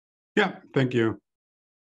Yeah, thank you.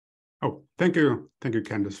 Oh, thank you,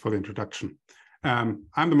 Candice, for the introduction. I'm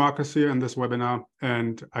the Marcus here in this webinar,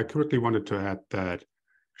 and I quickly wanted to add that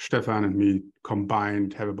Stefan and me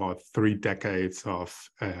combined have about 3 decades of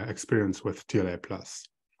experience with TLA+.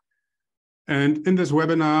 And in this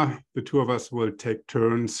webinar, the two of us will take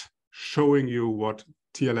turns showing you what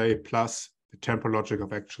TLA+, the temporal logic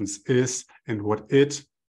of actions, is and what it,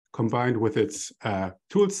 combined with its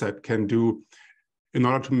tool set, can do in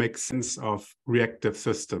order to make sense of reactive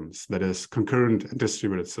systems, that is, concurrent and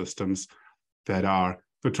distributed systems that are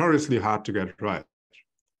notoriously hard to get right,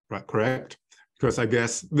 correct? Because I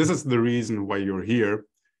guess this is the reason why you're here.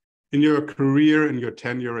 In your career, in your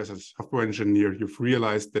tenure as a software engineer, you've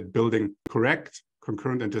realized that building correct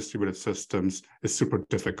concurrent and distributed systems is super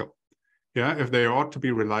difficult. Yeah, if they ought to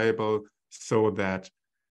be reliable so that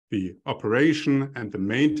the operation and the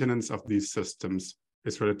maintenance of these systems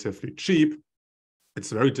is relatively cheap,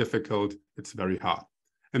 it's very difficult, it's very hard.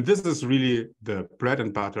 And this is really the bread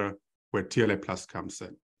and butter where TLA+ comes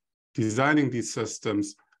in, designing these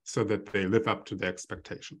systems so that they live up to their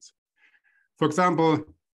expectations. For example,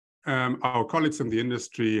 our colleagues in the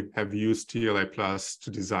industry have used TLA+ to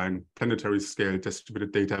design planetary scale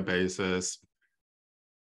distributed databases,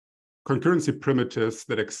 concurrency primitives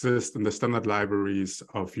that exist in the standard libraries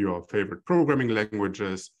of your favorite programming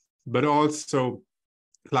languages, but also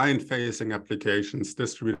client-facing applications,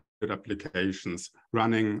 distributed applications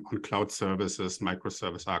running on cloud services,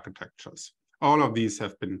 microservice architectures. All of these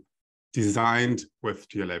have been designed with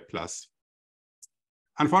TLA+.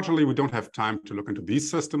 Unfortunately, we don't have time to look into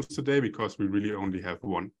these systems today because we really only have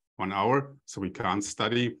one hour, so we can't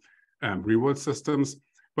study real-world systems.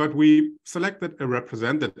 But we selected a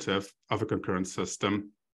representative of a concurrent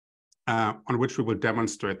system on which we will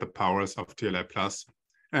demonstrate the powers of TLA+.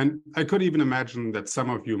 And I could even imagine that some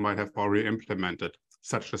of you might have already implemented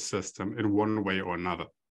such a system in one way or another.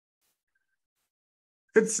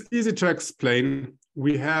 It's easy to explain.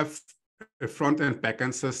 We have a front-end,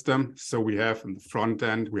 back-end system. So we have in the front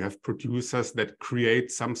end, we have producers that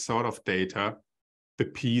create some sort of data. The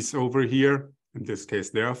P's over here, in this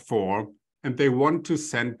case, there are 4, and they want to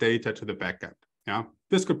send data to the backend. Yeah,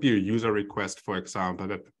 this could be a user request, for example,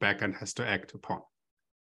 that the backend has to act upon.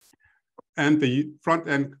 And the front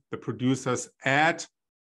end, the producers add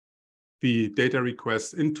the data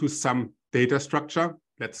requests into some data structure.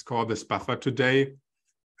 Let's call this buffer today,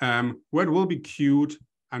 where it will be queued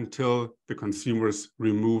until the consumers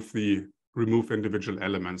remove individual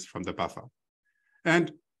elements from the buffer.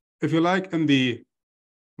 And if you like, in the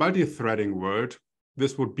multi-threading world,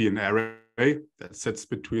 this would be an array that sits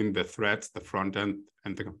between the threads, the front end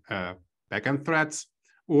and the back end threads.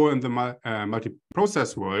 Or in the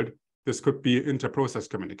multi-process world, this could be inter-process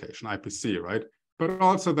communication, IPC, right? But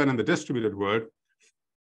also then in the distributed world,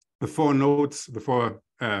 the 4 nodes, the 4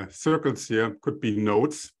 circles here could be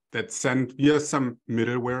nodes that send via some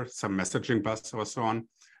middleware, some messaging bus or so on,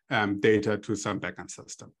 data to some backend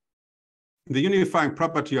system. The unifying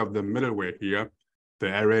property of the middleware here,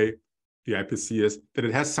 the array, the IPC, is that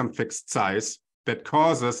it has some fixed size that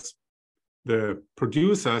causes the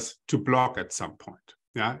producers to block at some point.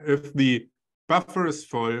 Yeah, if the buffer is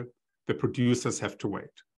full, the producers have to wait.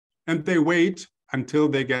 And they wait until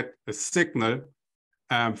they get a signal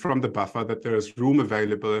from the buffer that there is room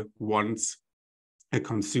available once a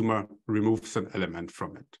consumer removes an element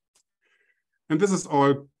from it. And this is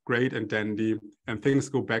all great and dandy, and things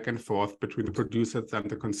go back and forth between the producers and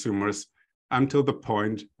the consumers until the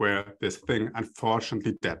point where this thing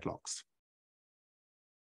unfortunately deadlocks.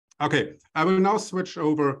 Okay, I will now switch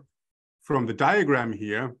over from the diagram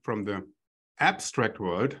here, from the abstract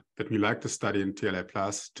world that we like to study in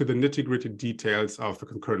TLA+, to the nitty-gritty details of the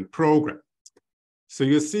concurrent program. So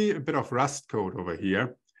you see a bit of Rust code over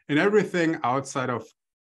here, and everything outside of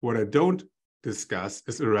what I don't discuss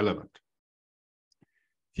is irrelevant.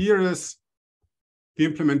 Here is the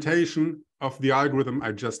implementation of the algorithm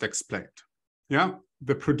I just explained. Yeah,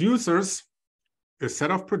 the producers, a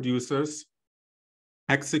set of producers,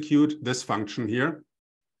 execute this function here.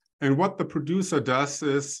 And what the producer does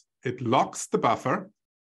is it locks the buffer.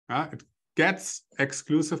 It gets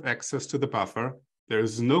exclusive access to the buffer. There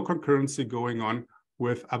is no concurrency going on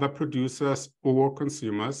with other producers or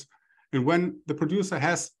consumers. And when the producer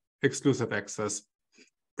has exclusive access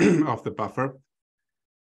of the buffer,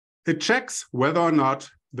 it checks whether or not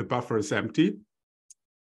the buffer is empty.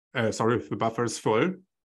 If the buffer is full.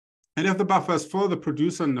 And if the buffer is full, the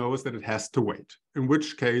producer knows that it has to wait, in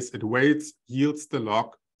which case it waits, yields the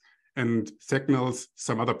lock, and signals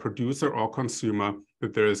some other producer or consumer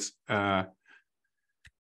that there is, and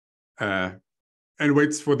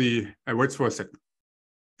waits for a signal.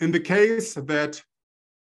 in the case that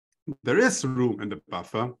there is room in the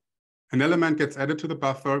buffer, an element gets added to the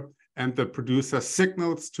buffer and the producer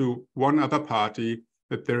signals to one other party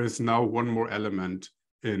that there is now one more element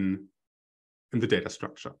in the data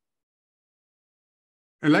structure.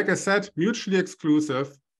 And like I said, mutually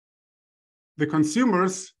exclusive, the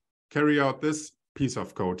consumers carry out this piece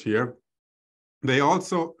of code here. They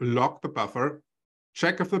also lock the buffer,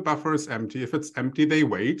 check if the buffer is empty. If it's empty, they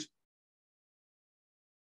wait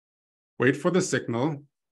for the signal.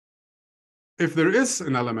 If there is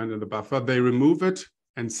an element in the buffer, they remove it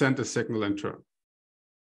and send a signal in turn.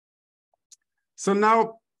 So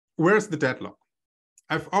now, where's the deadlock?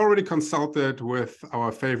 I've already consulted with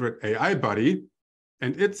our favorite AI buddy,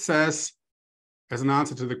 and it says, as an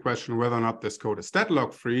answer to the question whether or not this code is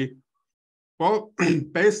deadlock-free, well,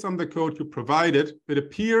 based on the code you provided, it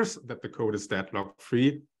appears that the code is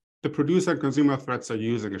deadlock-free. The producer and consumer threads are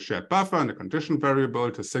using a shared buffer and a condition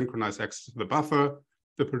variable to synchronize access to the buffer.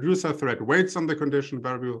 The producer thread waits on the condition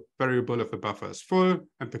variable if the buffer is full,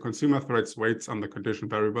 and the consumer thread waits on the condition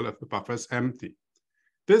variable if the buffer is empty.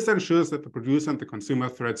 This ensures that the producer and the consumer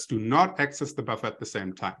threads do not access the buffer at the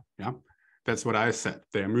same time. Yeah, that's what I said.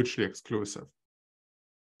 They are mutually exclusive,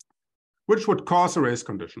 which would cause a race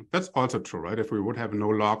condition. That's also true, right? If we would have no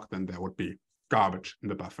lock, then there would be garbage in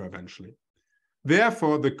the buffer eventually.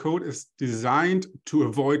 Therefore, the code is designed to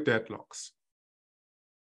avoid deadlocks.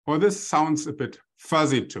 Well, this sounds a bit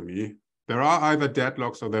fuzzy to me. There are either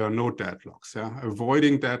deadlocks or there are no deadlocks. Yeah?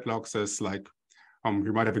 Avoiding deadlocks is like,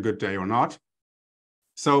 you might have a good day or not.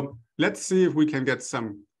 So let's see if we can get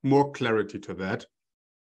some more clarity to that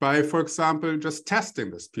by, for example, just testing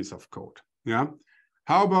this piece of code. Yeah.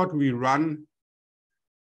 How about we run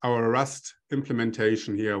our Rust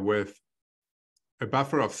implementation here with a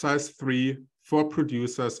buffer of size 3, 4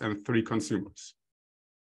 producers and 3 consumers.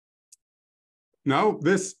 Now,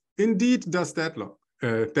 this indeed does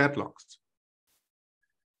deadlocks.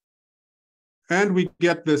 And we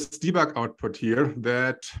get this debug output here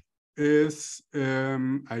that is,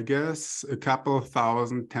 I guess, a couple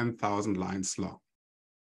thousand, 10,000 lines long.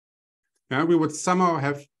 Now, we would somehow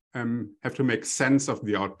have to make sense of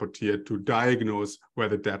the output here to diagnose where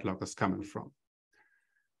the deadlock is coming from.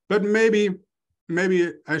 But maybe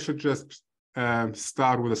I should just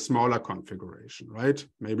start with a smaller configuration, right?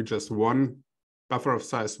 Maybe just one buffer of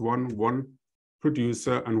size 1, 1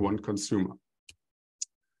 producer, and 1 consumer.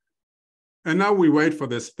 And now we wait for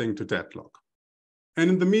this thing to deadlock. And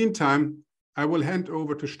in the meantime, I will hand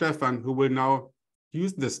over to Stefan, who will now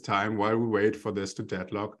use this time while we wait for this to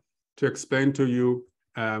deadlock to explain to you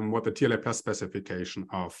what the TLA Plus specification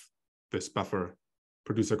of this buffer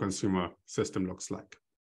producer-consumer system looks like.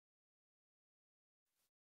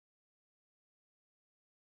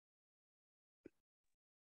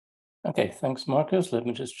 Okay, thanks, Marcus. Let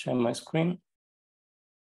me just share my screen.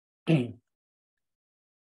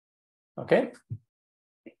 Okay.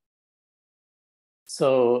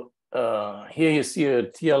 So here you see a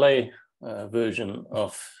TLA version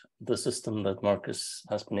of the system that Marcus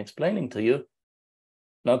has been explaining to you.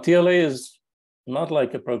 Now, TLA is not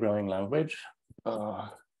like a programming language.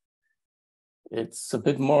 It's a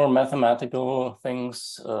bit more mathematical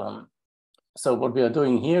things. So what we are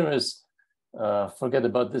doing here is, forget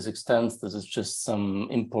about this extents. This is just some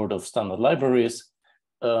import of standard libraries.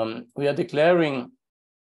 We are declaring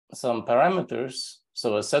some parameters.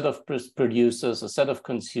 So a set of producers, a set of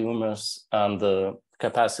consumers, and the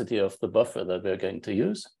capacity of the buffer that we're going to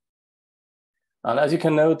use. And as you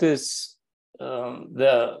can notice,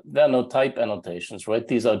 there are no type annotations, right?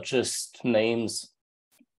 These are just names,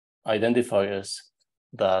 identifiers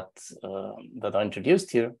that are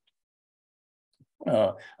introduced here.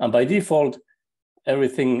 And by default,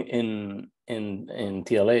 everything in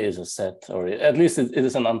TLA is a set, or at least it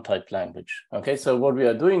is an untyped language. Okay, so what we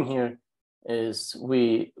are doing here is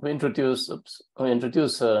we introduce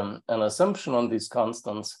an assumption on these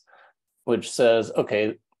constants, which says,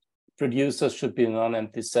 okay, producers should be a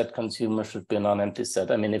non-empty set, consumers should be a non-empty set.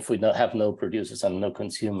 I mean, if we have no producers and no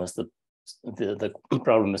consumers, the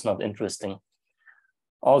problem is not interesting.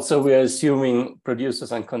 Also, we are assuming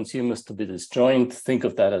producers and consumers to be disjoint. Think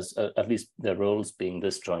of that as at least their roles being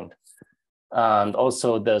disjoint. And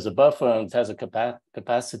also there's a buffer and it has a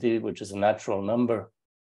capacity, which is a natural number.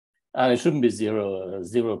 And it shouldn't be zero. A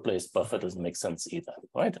zero-placed buffer doesn't make sense either,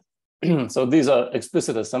 right? So these are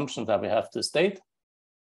explicit assumptions that we have to state.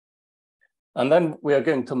 And then we are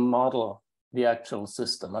going to model the actual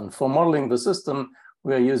system. And for modeling the system,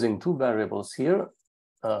 we are using 2 variables here.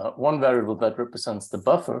 One variable that represents the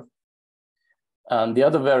buffer, and the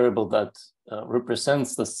other variable that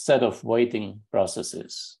represents the set of waiting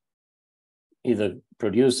processes. either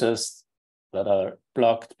producers that are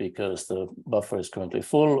blocked because the buffer is currently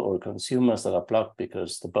full, or consumers that are blocked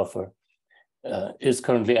because the buffer is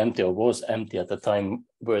currently empty or was empty at the time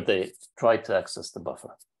where they tried to access the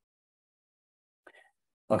buffer.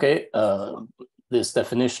 Okay, this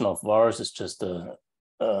definition of vars is just a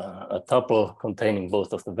tuple containing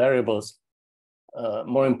both of the variables.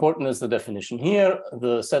 More important is the definition here,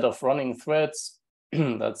 the set of running threads,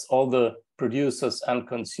 that's all the producers and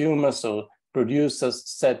consumers. So producers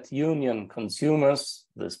set union consumers,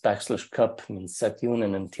 this / cup means set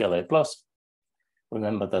union in TLA plus.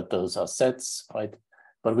 Remember that those are sets, right?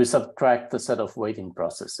 But we subtract the set of waiting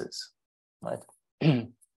processes, right?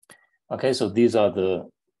 Okay, so these are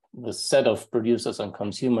the set of producers and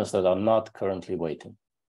consumers that are not currently waiting.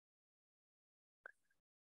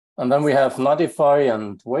 And then we have notify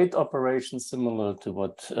and wait operations similar to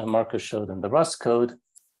what Marcus showed in the Rust code.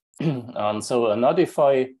 And so a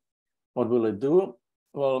notify, what will it do?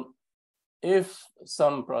 Well, if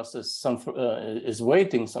some process is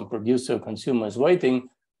waiting, some producer or consumer is waiting,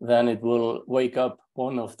 then it will wake up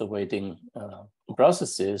one of the waiting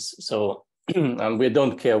processes. So, and we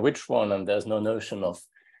don't care which one, and there's no notion of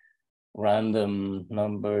random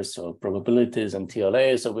numbers or probabilities in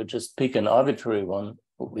TLA. So we just pick an arbitrary one.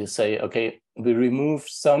 We say, okay, we remove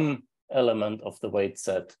some element of the weight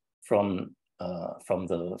set from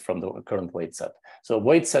the current weight set. So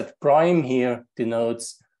weight set prime here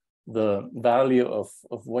denotes the value of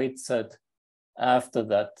weight set after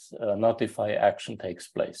that notify action takes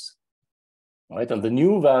place, right? And the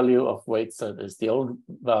new value of weight set is the old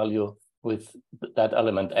value with that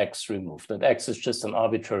element X removed. And X is just an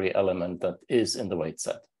arbitrary element that is in the weight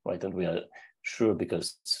set, right? And we are sure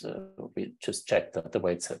because we just checked that the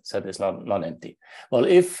weight set is non-empty. Well,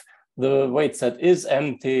 if the weight set is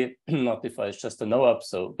empty, notify is just a no-up,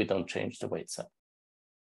 so we don't change the weight set.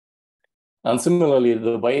 And similarly,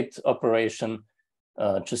 the wait operation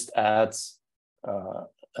just adds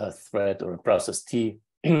a thread or a process T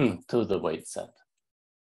to the weight set.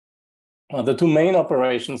 The two main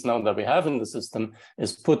operations now that we have in the system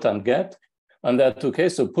is put and get. And there are two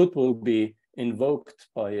cases. So put will be invoked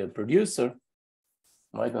by a producer,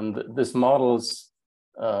 right? And this models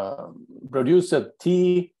producer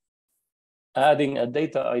T adding a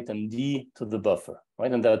data item D to the buffer,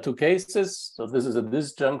 right? And there are two cases. So this is a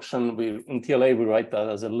disjunction. In TLA, we write that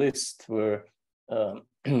as a list where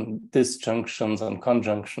disjunctions and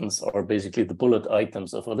conjunctions are basically the bullet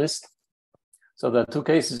items of a list. So there are two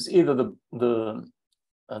cases. Either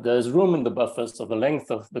there's room in the buffer, so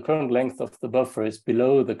the current length of the buffer is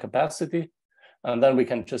below the capacity, and then we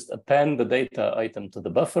can just append the data item to the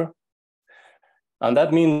buffer. And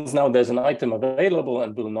that means now there's an item available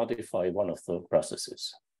and we'll notify one of the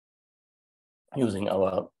processes using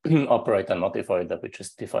our operator notify that we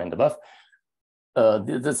just defined above.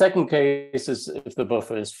 The second case is if the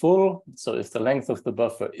buffer is full. So if the length of the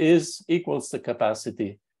buffer equals the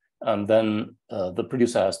capacity, and then the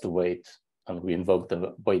producer has to wait, and we invoke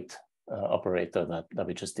the wait operator that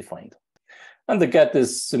we just defined. And the get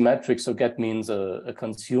is symmetric. So get means a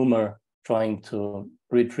consumer trying to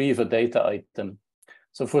retrieve a data item.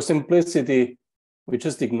 So for simplicity, we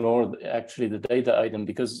just ignore actually the data item,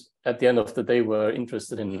 because at the end of the day, we're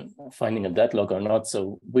interested in finding a deadlock or not.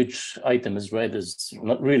 So which item is read is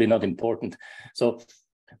really not important. So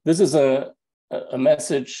this is a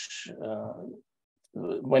message.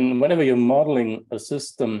 Whenever you're modeling a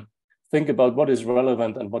system, think about what is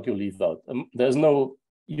relevant and what you leave out. There's no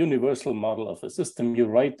universal model of a system. You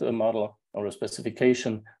write a model or a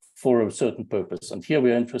specification for a certain purpose. And here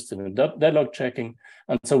we are interested in deadlock checking.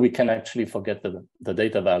 And so we can actually forget the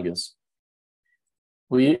data values.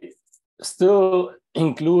 We still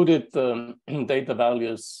included the data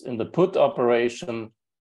values in the put operation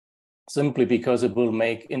simply because it will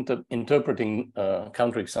make interpreting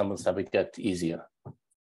counterexamples that we get easier.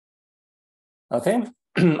 Okay,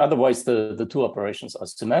 otherwise the two operations are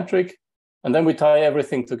symmetric. And then we tie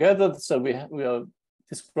everything together. So we are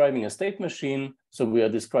describing a state machine. So we are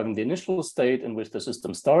describing the initial state in which the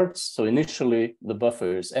system starts. So initially the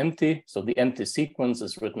buffer is empty. So the empty sequence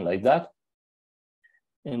is written like that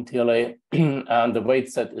in TLA. And the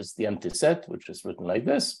weight set is the empty set, which is written like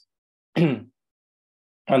this. And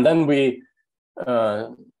then we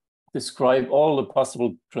describe all the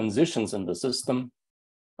possible transitions in the system.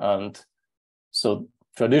 And so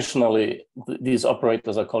traditionally, these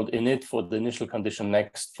operators are called init for the initial condition,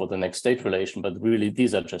 next for the next state relation, but really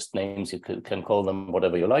these are just names. You can call them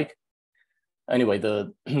whatever you like. Anyway,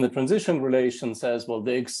 the transition relation says, well,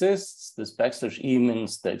 there exists, this \e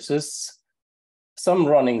means there exists some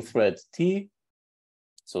running thread T.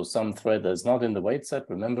 So some thread that's not in the weight set,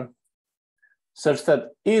 remember? such that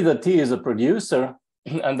either T is a producer,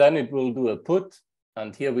 and then it will do a put,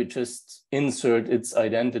 and here we just insert its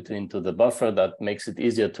identity into the buffer. That makes it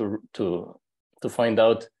easier to find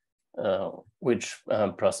out which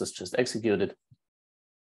process just executed.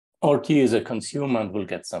 Or T is a consumer and will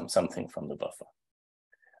get something from the buffer.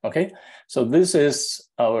 Okay, so this is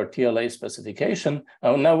our TLA specification.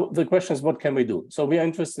 Now the question is, what can we do? So we are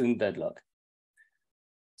interested in deadlock.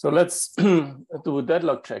 So let's do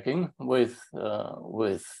deadlock checking with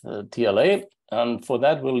TLA, and for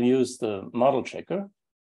that we'll use the model checker.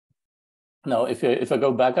 Now, if I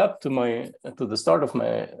go back up to the start of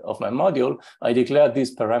my module, I declared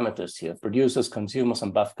these parameters here: producers, consumers,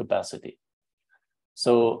 and buffer capacity.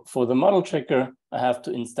 So for the model checker, I have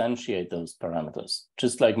to instantiate those parameters.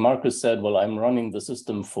 Just like Marcus said, well, I'm running the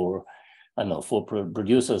system for, I don't know, 4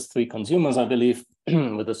 producers, 3 consumers, I believe,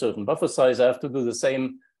 with a certain buffer size. I have to do the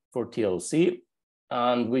same for TLC.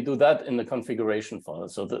 And we do that in the configuration file.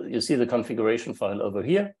 So you see the configuration file over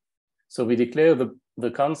here. So we declare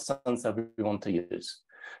the constants that we want to use.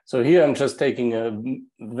 So here I'm just taking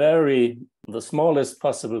the smallest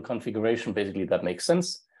possible configuration, basically, that makes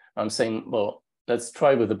sense. I'm saying, well, let's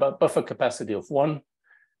try with a buffer capacity of 1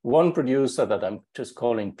 producer that I'm just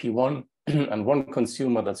calling P1, and 1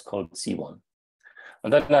 consumer that's called C1.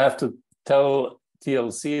 And then I have to tell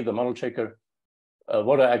TLC, the model checker,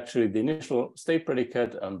 what are actually the initial state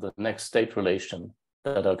predicate and the next state relation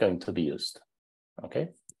that are going to be used. Okay.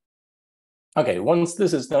 Okay, once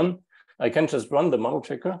this is done, I can just run the model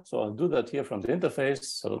checker. So I'll do that here from the interface.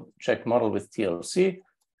 So check model with TLC.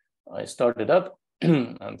 I start it up.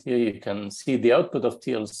 And here you can see the output of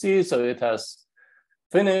TLC. So it has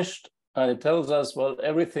finished, and it tells us, well,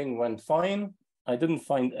 everything went fine. I didn't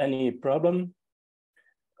find any problem.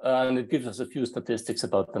 And it gives us a few statistics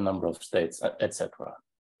about the number of states, etc.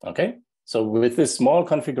 Okay, so with this small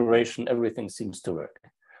configuration, everything seems to work.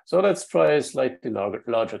 So let's try a slightly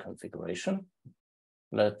larger configuration.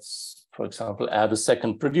 Let's, for example, add a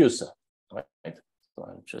second producer. Right? So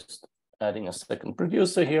I'm just adding a second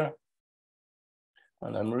producer here.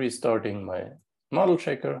 And I'm restarting my model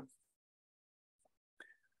checker.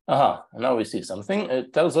 Aha, and now we see something.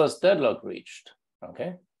 It tells us deadlock reached,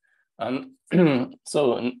 okay? And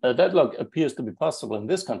so a deadlock appears to be possible in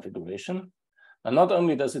this configuration. And not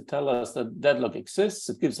only does it tell us that deadlock exists,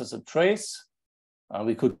 it gives us a trace.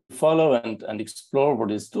 We could follow and explore what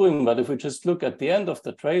it's doing. But if we just look at the end of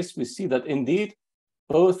the trace, we see that indeed,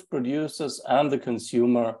 both producers and the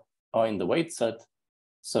consumer are in the wait set.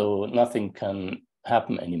 So nothing can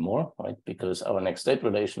happen anymore, right? Because our next state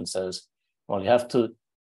relation says, well, you have to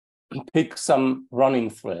pick some running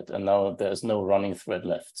thread, and now there's no running thread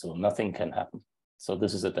left, so nothing can happen. So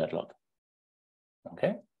this is a deadlock.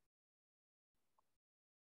 Okay.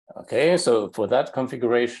 Okay, so for that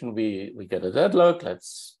configuration, we get a deadlock.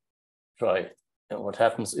 Let's try what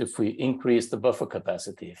happens if we increase the buffer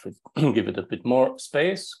capacity, if we give it a bit more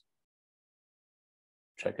space.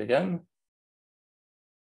 Check again.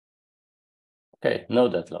 Okay, no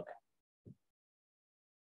deadlock.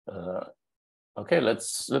 Okay,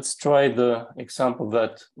 let's try the example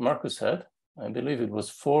that Marcus had. I believe it was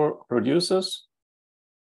 4 producers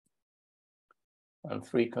and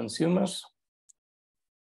 3 consumers.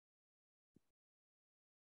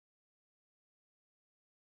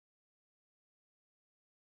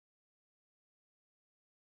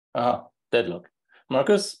 Ah, deadlock.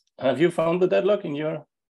 Marcus, have you found the deadlock in your?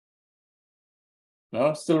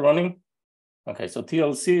 No, still running? Okay, so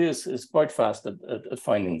TLC is quite fast at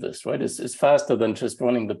finding this, right? It's faster than just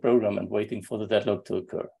running the program and waiting for the deadlock to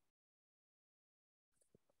occur.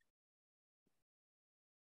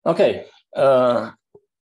 Okay,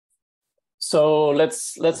 so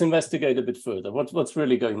let's investigate a bit further. What's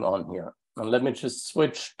really going on here? And let me just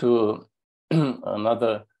switch to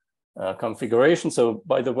another configuration. So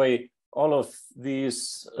by the way, all of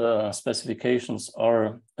these specifications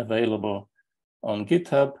are available on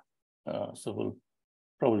GitHub. So we'll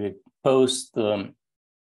probably post the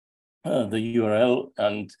URL,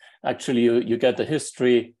 and actually you get the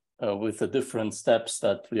history with the different steps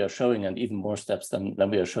that we are showing, and even more steps than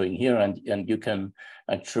we are showing here, and you can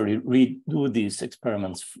actually redo these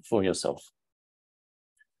experiments for yourself.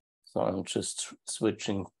 So I'm just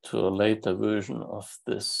switching to a later version of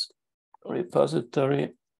this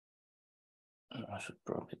repository. I should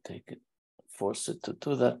probably force it to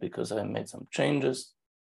do that because I made some changes.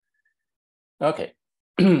 Okay.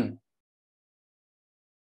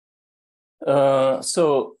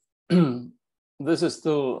 So this is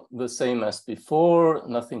still the same as before.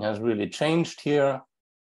 Nothing has really changed here.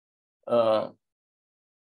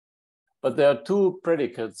 But there are two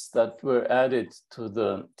predicates that were added to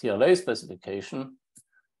the TLA specification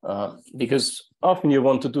because often you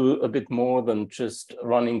want to do a bit more than just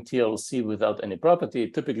running TLC without any property.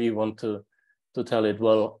 Typically, you want to tell it,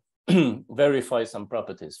 well, verify some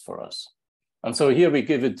properties for us. And so here we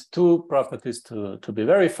give it two properties to be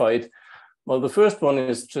verified. Well, the first one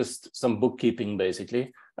is just some bookkeeping,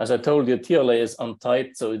 basically. As I told you, TLA is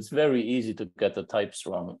untyped, so it's very easy to get the types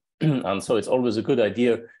wrong. And so it's always a good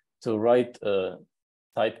idea to write a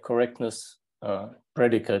type correctness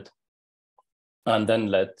predicate and then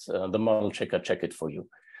let the model checker check it for you.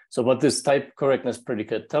 So what this type correctness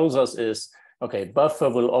predicate tells us is, okay, buffer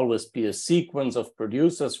will always be a sequence of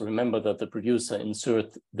producers. Remember that the producer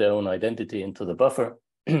insert their own identity into the buffer.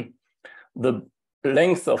 The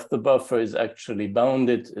length of the buffer is actually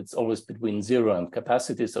bounded. It's always between 0 and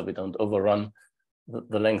capacity, so we don't overrun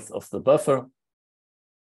the length of the buffer.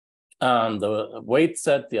 And the weight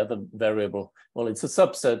set, the other variable, well, it's a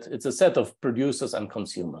subset. It's a set of producers and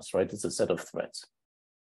consumers, right? It's a set of threads.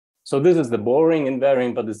 So this is the boring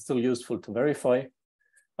invariant, but it's still useful to verify.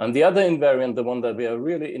 And the other invariant, the one that we are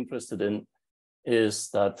really interested in, is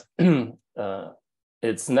that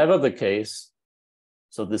it's never the case.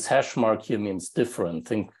 So this hash mark here means different.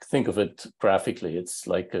 Think of it graphically. It's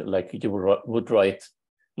like you would write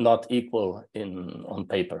not equal on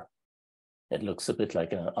paper. It looks a bit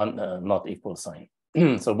like a not equal sign.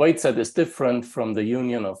 So weight set is different from the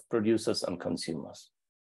union of producers and consumers.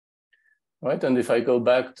 Right, and if I go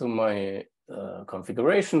back to my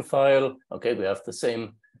configuration file, okay, we have the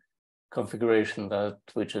same configuration that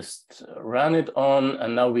we just ran it on,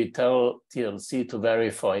 and now we tell TLC to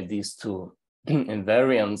verify these two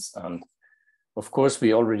invariants. And of course,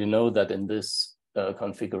 we already know that in this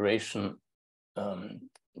configuration,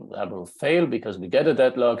 that will fail because we get a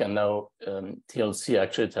deadlock, and now TLC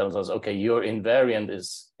actually tells us, okay, your invariant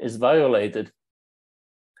is violated,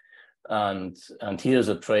 and here's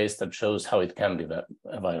a trace that shows how it can be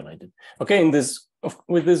violated. Okay,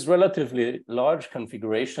 with this relatively large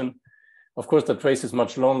configuration, of course, the trace is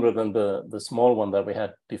much longer than the small one that we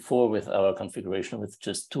had before with our configuration with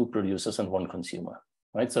just 2 producers and 1 consumer,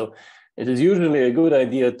 right? So it is usually a good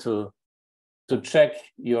idea to check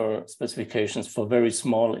your specifications for very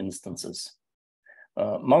small instances.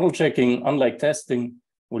 Model checking, unlike testing,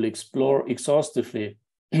 will explore exhaustively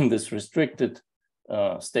this restricted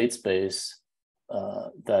state space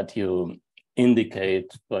that you indicate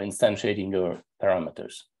by instantiating your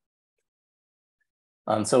parameters.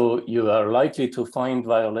 And so you are likely to find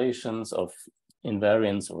violations of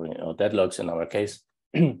invariants or deadlocks in our case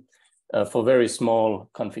for very small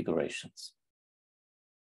configurations.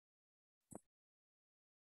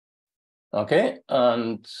 Okay,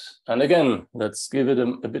 and again, let's give it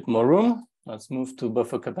a bit more room. Let's move to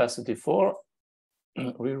buffer capacity 4.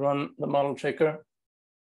 Rerun the model checker.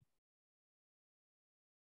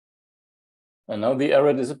 And now the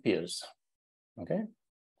error disappears. Okay,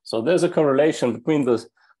 so there's a correlation between the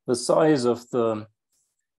size of the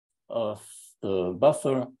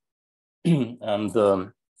buffer and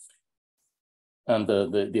the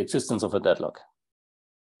existence of a deadlock,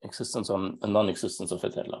 existence on a non-existence of a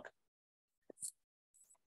deadlock.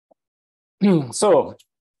 So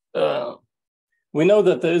we know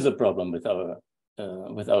that there is a problem with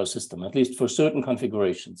our system, at least for certain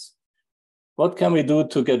configurations. What can we do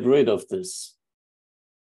to get rid of this?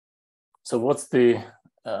 So what's the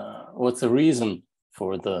reason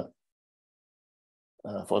for the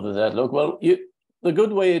deadlock? Well, the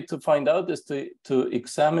good way to find out is to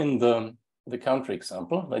examine the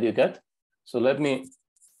counterexample that you get. So let me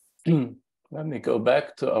go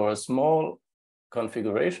back to our small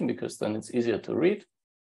configuration, because then it's easier to read.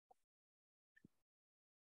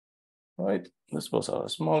 Right, this was our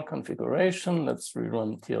small configuration. Let's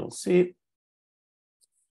rerun TLC.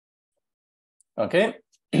 Okay,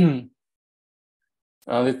 and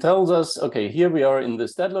it tells us, okay, here we are in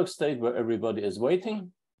this deadlock state where everybody is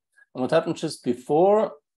waiting. And what happened just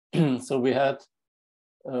before, so we had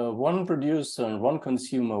 1 producer and 1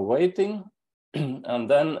 consumer waiting, and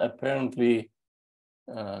then apparently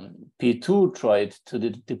P2 tried to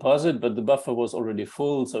deposit, but the buffer was already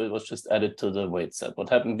full, so it was just added to the wait set. What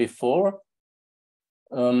happened before?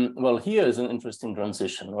 Well, here is an interesting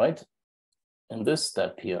transition, right? In this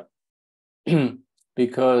step here,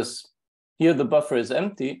 because here the buffer is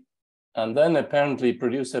empty, and then apparently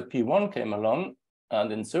producer P1 came along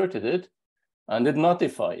and inserted it, and it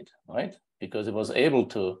notified, right? Because it was able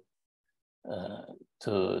to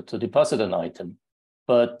deposit an item.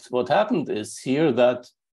 But what happened is here that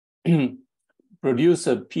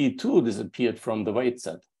producer P2 disappeared from the wait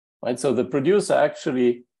set, right? So the producer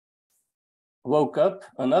actually woke up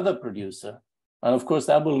another producer. And of course,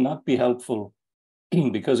 that will not be helpful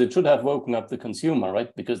because it should have woken up the consumer,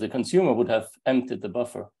 right? Because the consumer would have emptied the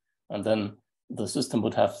buffer, and then the system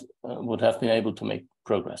would have been able to make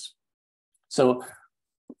progress. So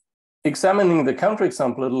examining the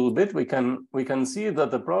counterexample a little bit, we can see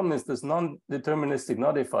that the problem is this non-deterministic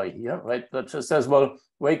notify here, right? That just says, well,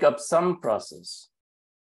 wake up some process.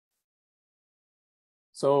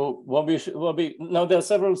 So now there are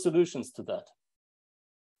several solutions to that.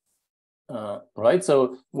 Right,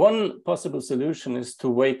 so one possible solution is to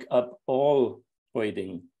wake up all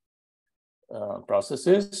waiting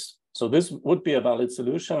processes. So this would be a valid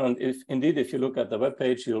solution, and if you look at the web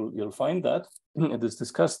page, you'll find that it is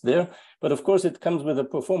discussed there. But of course, it comes with a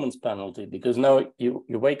performance penalty because now you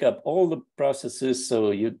wake up all the processes,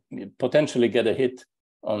 so you potentially get a hit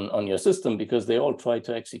on your system because they all try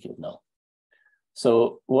to execute now.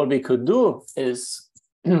 So what we could do is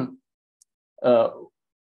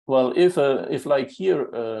well, if like here,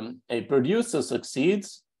 a producer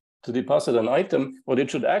succeeds to deposit an item, what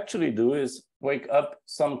it should actually do is wake up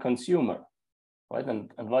some consumer, right?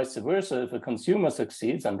 And vice versa, if a consumer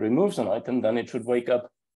succeeds and removes an item, then it should wake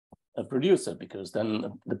up a producer, because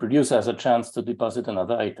then the producer has a chance to deposit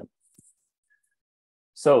another item.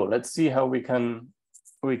 So let's see how we can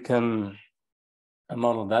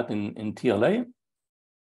model that in TLA.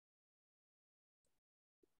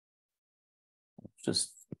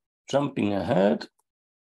 Just jumping ahead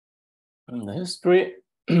in the history.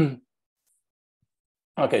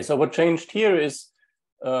 Okay, so what changed here is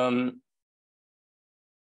in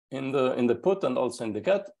the put and also in the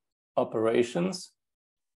get operations,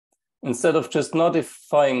 instead of just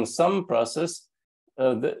notifying some process,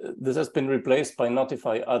 this has been replaced by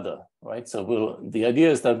notify other, right? So the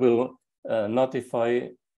idea is that we'll notify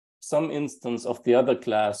some instance of the other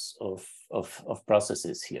class of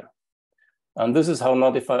processes here. And this is how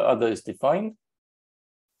notify other is defined.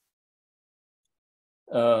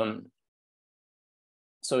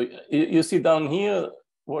 So you see down here,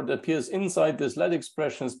 what appears inside this let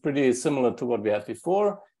expression is pretty similar to what we had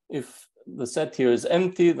before. If the set here is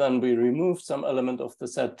empty, then we remove some element of the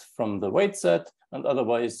set from the wait set, and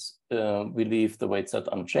otherwise we leave the wait set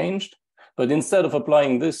unchanged. But instead of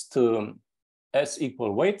applying this to s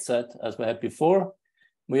equal wait set, as we had before,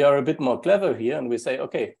 we are a bit more clever here, and we say,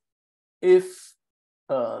 okay, if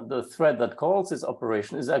the thread that calls this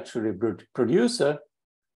operation is actually a producer,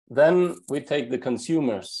 then we take the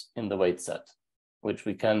consumers in the wait set, which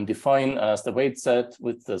we can define as the wait set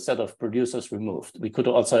with the set of producers removed. We could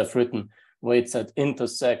also have written wait set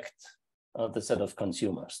intersect the set of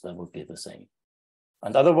consumers. That would be the same.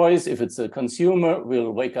 And otherwise, if it's a consumer,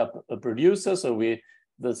 we'll wake up a producer. So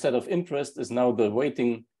the set of interest is now the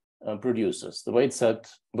waiting producers, the wait set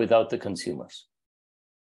without the consumers.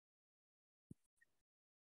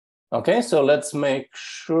 Okay, so let's make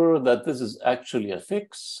sure that this is actually a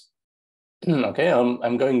fix. Okay,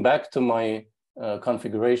 I'm going back to my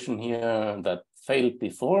configuration here that failed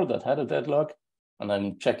before, that had a deadlock, and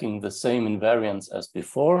I'm checking the same invariants as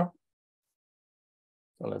before.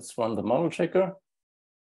 So let's run the model checker.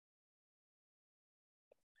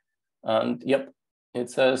 And yep, it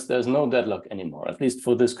says there's no deadlock anymore, at least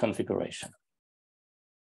for this configuration.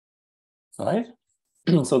 All right,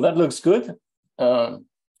 so that looks good.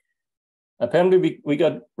 Apparently, we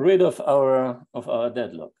got rid of our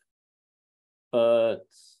deadlock, but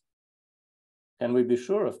can we be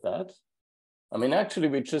sure of that? I mean, actually,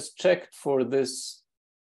 we just checked for this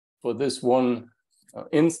one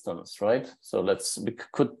instance, right? So we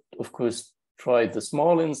could, of course, try the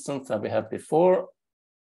small instance that we had before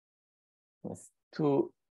with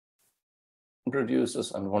 2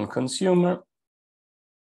 producers and 1 consumer.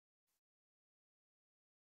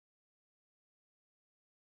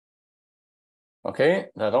 Okay,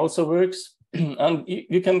 that also works. And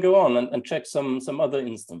you can go on and check some other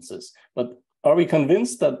instances. But are we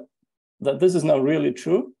convinced that this is now really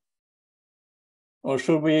true? Or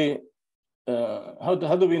should we, how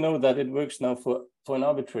do we know that it works now for an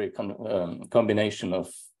arbitrary combination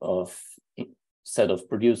of set of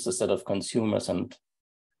producers, set of consumers, and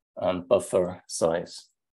buffer size?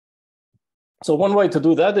 So one way to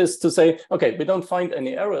do that is to say, okay, we don't find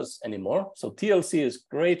any errors anymore. So TLC is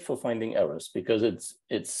great for finding errors because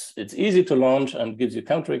it's easy to launch and gives you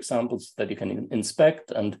counterexamples that you can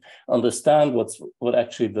inspect and understand what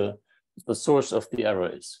actually the source of the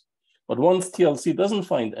error is. But once TLC doesn't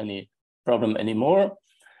find any problem anymore,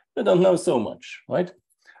 we don't know so much, right?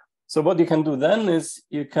 So what you can do then is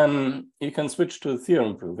you can switch to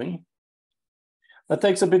theorem proving. That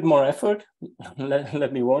takes a bit more effort,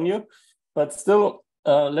 let me warn you. But still,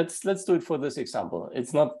 let's do it for this example.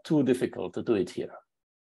 It's not too difficult to do it here.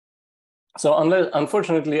 So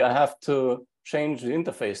unfortunately, I have to change the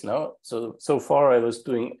interface now. So far, I was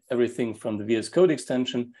doing everything from the VS Code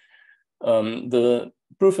extension. The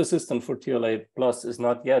proof assistant for TLA Plus is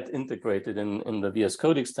not yet integrated in the VS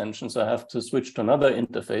Code extension, so I have to switch to another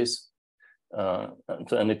interface, to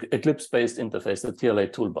an Eclipse-based interface, the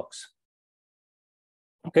TLA toolbox.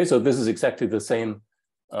 Okay, so this is exactly the same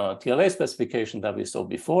TLA specification that we saw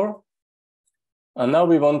before. And now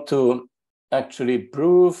we want to actually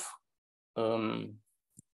prove, I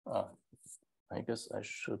guess I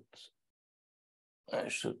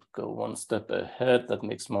should go one step ahead. That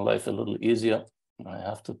makes my life a little easier.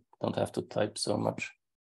 I don't have to type so much.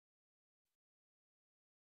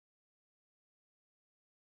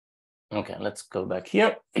 Okay, let's go back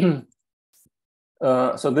here.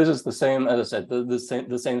 So this is the same, as I said,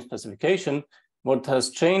 the same specification. What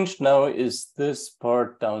has changed now is this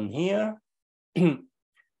part down here,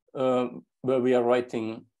 where we are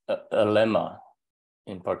writing a lemma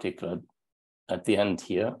in particular at the end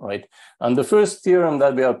here, right? And the first theorem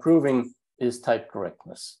that we are proving is type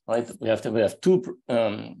correctness, right? We have two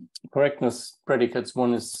correctness predicates.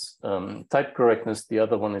 One is type correctness. The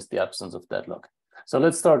other one is the absence of deadlock. So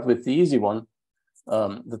let's start with the easy one,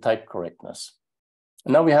 the type correctness.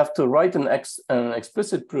 And now we have to write an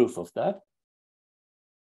explicit proof of that.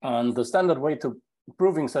 And the standard way to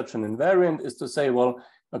proving such an invariant is to say, well,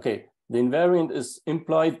 okay, the invariant is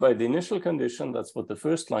implied by the initial condition. That's what the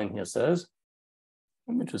first line here says.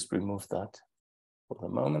 Let me just remove that for the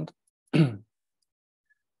moment.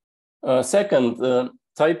 Second, the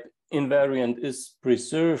type invariant is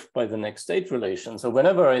preserved by the next state relation. So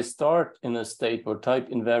whenever I start in a state where type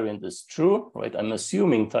invariant is true, right, I'm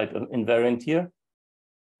assuming type invariant here.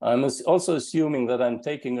 I'm also assuming that I'm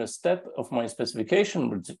taking a step of my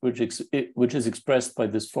specification, which is expressed by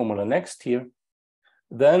this formula next here.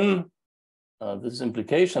 Then this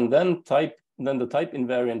implication, then the type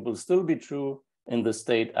invariant will still be true in the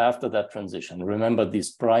state after that transition. Remember, these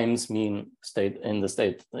primes mean state in the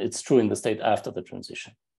state. It's true in the state after the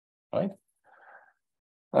transition, right?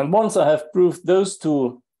 And once I have proved those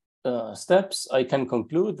two steps, I can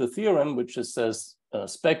conclude the theorem, which says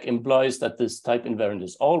spec implies that this type invariant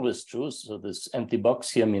is always true. So this empty box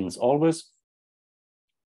here means always.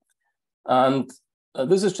 And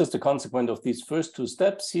this is just a consequence of these first two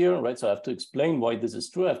steps here, right? So I have to explain why this is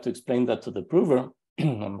true. I have to explain that to the prover.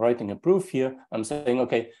 I'm writing a proof here. I'm saying,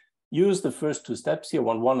 okay, use the first two steps here,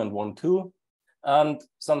 1, 1 and 1, 2, and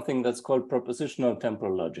something that's called propositional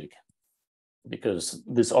temporal logic, because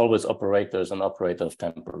this always operator is an operator of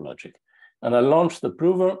temporal logic. And I launch the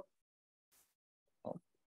prover.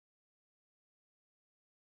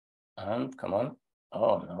 And come on.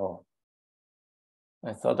 Oh, no.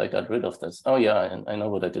 I thought I got rid of this. Oh, yeah, I know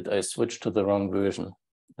what I did. I switched to the wrong version.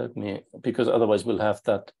 Because otherwise we'll have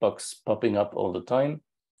that box popping up all the time.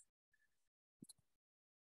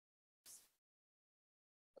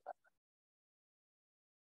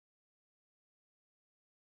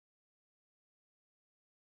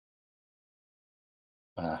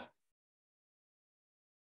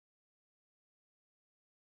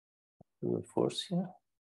 Do a force here.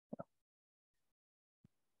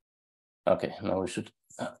 Okay, now we should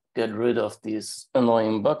get rid of these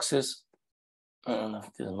annoying boxes and of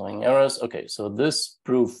the annoying errors. Okay, so this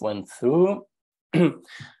proof went through,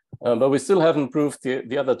 but we still haven't proved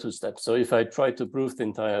the other two steps. So if I try to prove the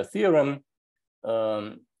entire theorem,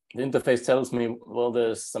 the interface tells me, well,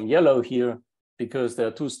 there's some yellow here because there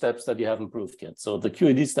are two steps that you haven't proved yet. So the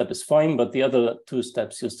QED step is fine, but the other two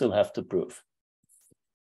steps you still have to prove.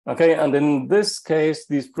 Okay, and in this case,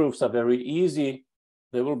 these proofs are very easy.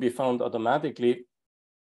 They will be found automatically.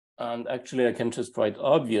 And actually, I can just write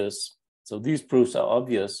obvious. So these proofs are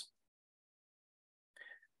obvious.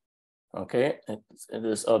 Okay, it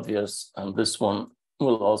is obvious. And this one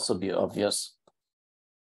will also be obvious.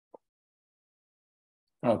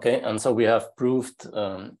 Okay, and so we have proved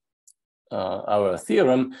our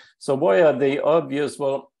theorem. So why are they obvious?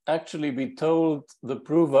 Well, actually, we told the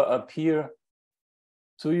prover up here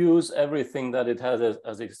to use everything that it has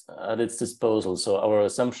at its disposal. So our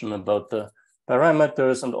assumption about the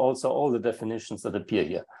parameters and also all the definitions that appear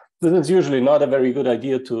here. This is usually not a very good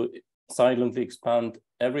idea to silently expand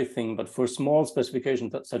everything, but for small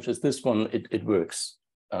specifications such as this one, it works.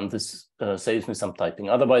 And this saves me some typing.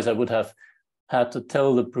 Otherwise, I would have had to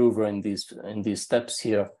tell the prover in these steps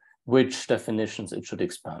here which definitions it should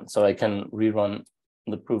expand. So I can rerun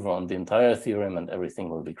the prover on the entire theorem and everything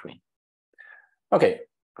will be green. Okay,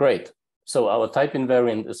 great. So our type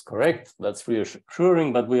invariant is correct. That's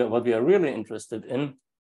reassuring, but what we are really interested in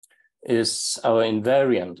is our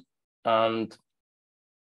invariant. And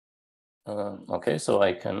okay, so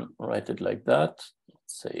I can write it like that.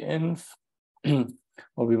 Let's say inf.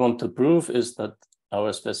 What we want to prove is that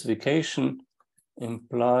our specification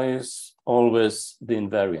implies always the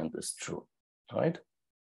invariant is true, right?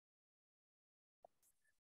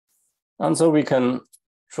 And so we can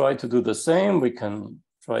try to do the same. We can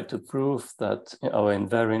try to prove that our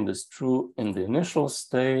invariant is true in the initial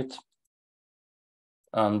state,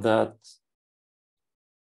 and that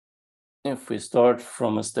if we start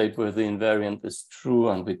from a state where the invariant is true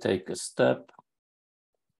and we take a step,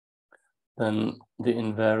 then the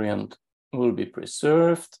invariant will be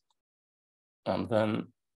preserved, and then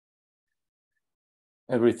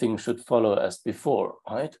everything should follow as before,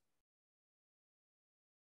 right?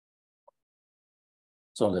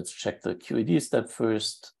 So let's check the QED step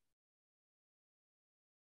first.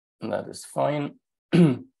 And that is fine.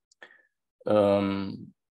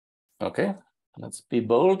 Okay, let's be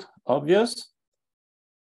bold. Obvious.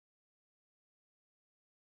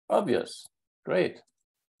 Obvious. Great.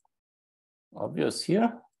 Obvious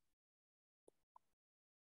here.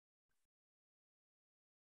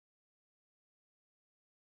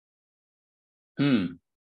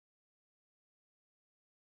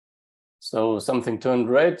 So something turned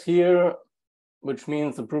red here, which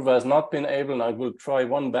means the prover has not been able, and I will try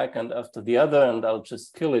one backend after the other, and I'll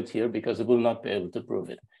just kill it here because it will not be able to prove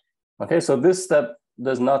it. Okay, so this step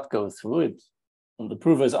does not go through it, and the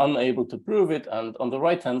prover is unable to prove it. And on the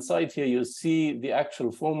right-hand side here, you see the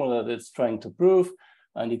actual formula that it's trying to prove,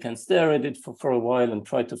 and you can stare at it for a while and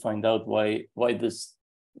try to find out why this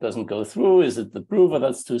doesn't go through. Is it the prover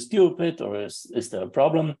that's too stupid, or is there a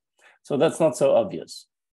problem? So that's not so obvious.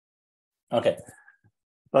 Okay,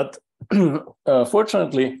 but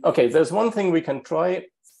fortunately, okay, there's one thing we can try.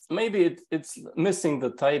 Maybe it's missing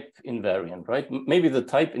the type invariant, right? Maybe the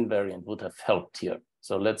type invariant would have helped here.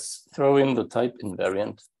 So let's throw in the type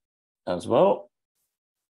invariant as well.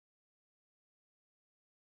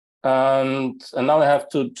 And now I have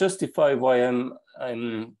to justify why I'm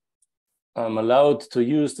allowed to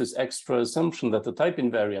use this extra assumption that the type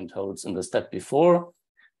invariant holds in the step before.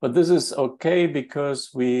 But this is okay because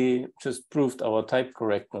we just proved our type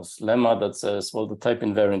correctness lemma that says, well, the type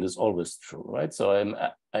invariant is always true, right? So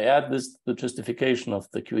I add this, the justification of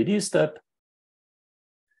the QED step.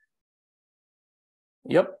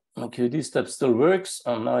 Yep, the QED step still works.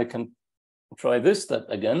 And now I can try this step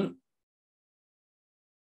again.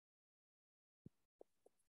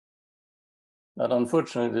 But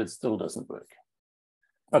unfortunately, it still doesn't work.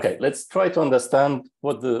 Okay, let's try to understand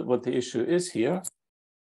what the issue is here.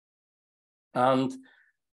 And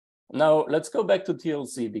now let's go back to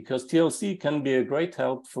TLC, because TLC can be a great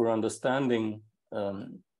help for understanding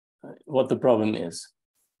what the problem is.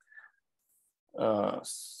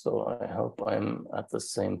 So I hope I'm at the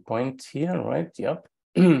same point here, right? Yep.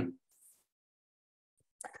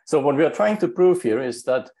 So what we are trying to prove here is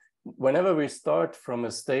that whenever we start from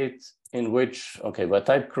a state in which, okay, we're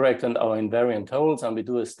type correct and our invariant holds, and we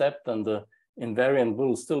do a step, then the invariant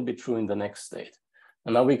will still be true in the next state.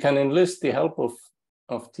 And now we can enlist the help of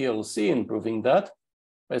TLC in proving that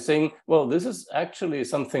by saying, well, this is actually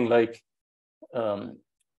something like the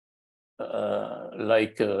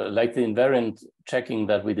invariant checking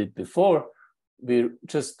that we did before. We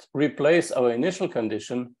just replace our initial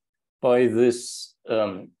condition by this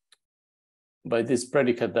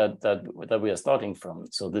predicate that we are starting from.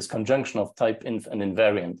 So this conjunction of type inf and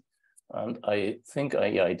invariant. And I think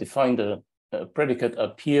I defined a predicate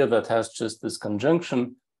up here that has just this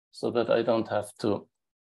conjunction, so that I don't have to,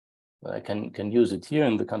 I can use it here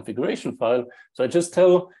in the configuration file. So I just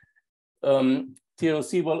tell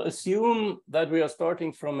TLC, well, assume that we are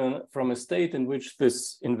starting from a state in which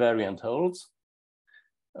this invariant holds.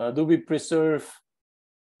 Do we preserve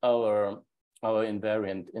our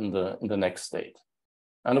invariant in the next state?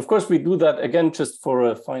 And of course, we do that again just for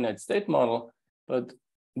a finite state model, but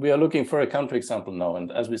we are looking for a counterexample now.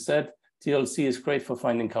 And as we said, TLC is great for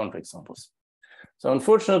finding counterexamples. So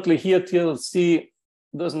unfortunately here, TLC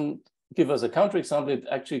doesn't give us a counterexample. It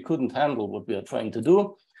actually couldn't handle what we are trying to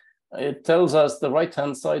do. It tells us the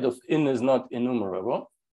right-hand side of in is not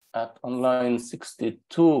enumerable on line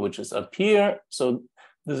 62, which is up here. So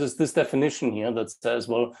this is this definition here that says,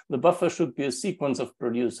 well, the buffer should be a sequence of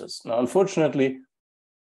producers. Now, unfortunately,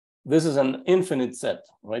 this is an infinite set,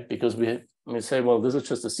 right? Because we say, well, this is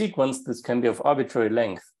just a sequence. This can be of arbitrary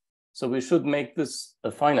length. So we should make this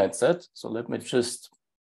a finite set. So let me just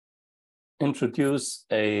introduce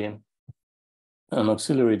an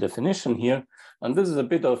auxiliary definition here. And this is a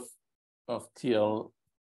bit of TLA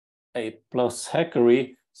plus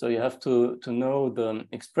hackery. So you have to know the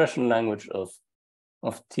expression language of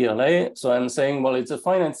TLA. So I'm saying, well, it's a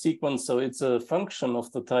finite sequence, so it's a function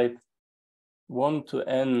of the type 1 to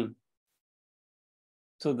n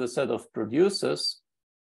to the set of producers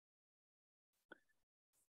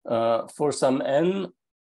for some n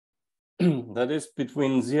that is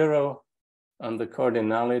between 0 and the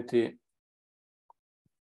cardinality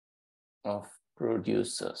of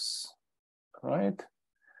producers, right?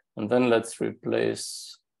 And then let's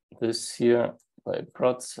replace this here by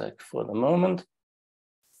protsec for the moment.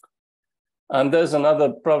 And there's another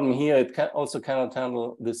problem here. It also cannot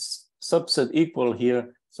handle this subset equal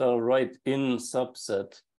here. So I'll write in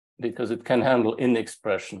subset because it can handle in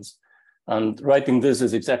expressions. And writing this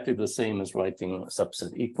is exactly the same as writing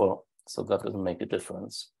subset equal. So that doesn't make a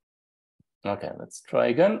difference. Okay, let's try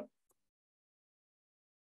again.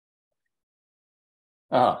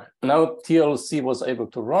 Now TLC was able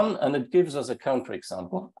to run, and it gives us a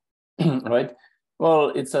counterexample, right? Well,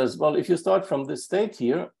 it says, well, if you start from this state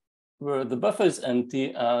here, where the buffer is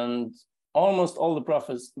empty and almost all the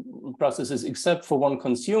processes except for one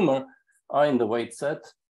consumer are in the weight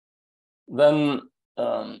set, then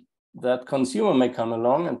that consumer may come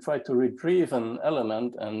along and try to retrieve an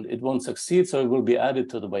element, and it won't succeed, so it will be added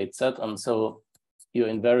to the weight set, and so your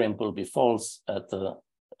invariant will be false at the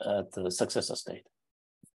successor state.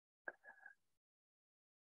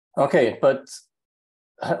 Okay, but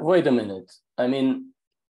wait a minute. I mean,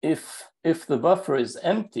 if the buffer is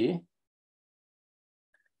empty,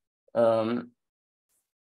 then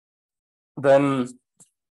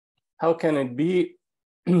how can it be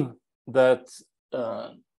that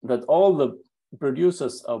that all the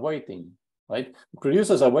producers are waiting, right?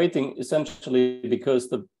 Producers are waiting essentially because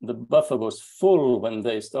the buffer was full when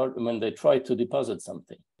they try to deposit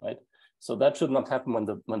something, right? So that should not happen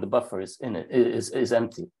when the buffer is is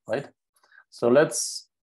empty, right? So let's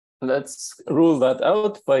rule that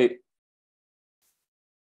out by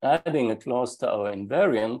adding a clause to our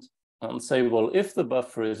invariant and say, well, if the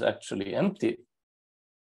buffer is actually empty,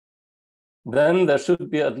 then there should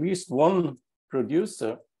be at least one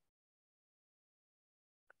producer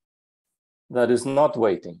that is not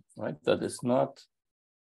waiting, right? That is not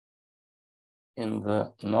in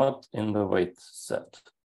the weight set.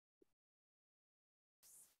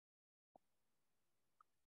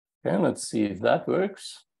 Okay, let's see if that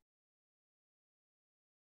works.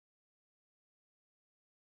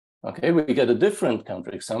 Okay, we get a different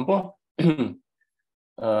counterexample,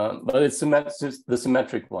 but it's the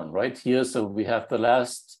symmetric one, right? Here, so we have the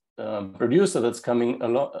last producer that's coming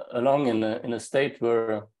along in a state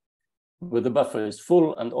where the buffer is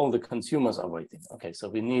full and all the consumers are waiting. Okay, so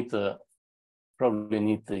we need probably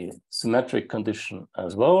need the symmetric condition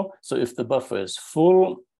as well. So if the buffer is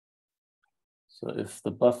full, so if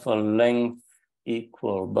the buffer length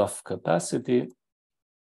equal buff capacity,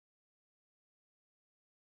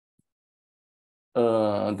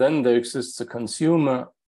 then there exists a consumer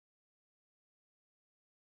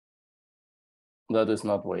that is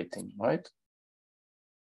not waiting, right?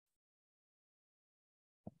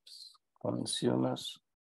 Oops. Consumers.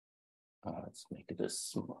 Let's make it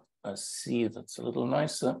a C that's a little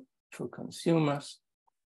nicer for consumers.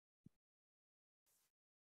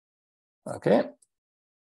 Okay.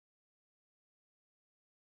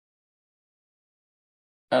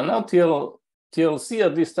 And now TLC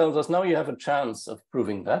at least tells us now you have a chance of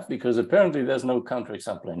proving that, because apparently there's no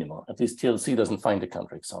counterexample anymore. At least TLC doesn't find a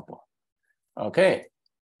counterexample. Okay,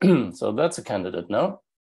 so that's a candidate now.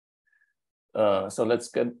 So let's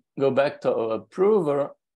go back to our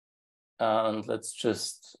prover, and let's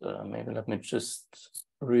just, maybe let me just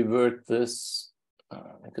revert this,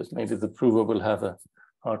 because maybe the prover will have a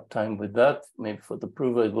hard time with that. Maybe for the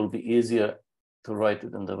prover, it will be easier to write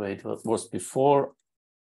it in the way it was before.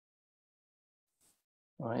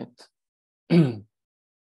 Right. And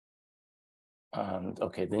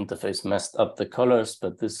okay, the interface messed up the colors,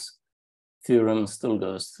 but this theorem still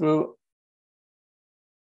goes through.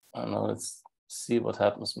 And now let's see what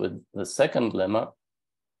happens with the second lemma.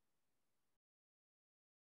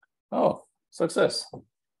 Oh, success.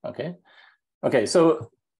 Okay. Okay,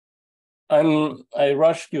 so I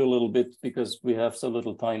rushed you a little bit because we have so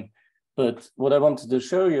little time. But what I wanted to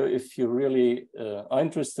show you, if you really are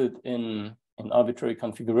interested in arbitrary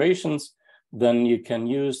configurations, then you can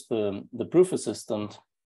use the proof assistant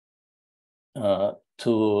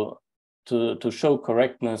to show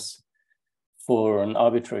correctness for an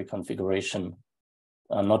arbitrary configuration,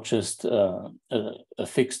 not just a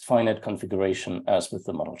fixed finite configuration as with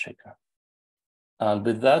the model checker. And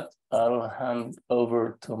with that, I'll hand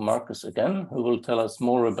over to Marcus again, who will tell us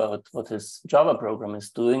more about what his Java program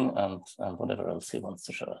is doing and whatever else he wants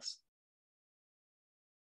to show us.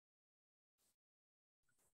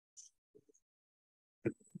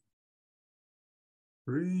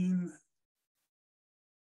 Green.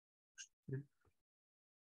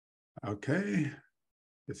 Okay,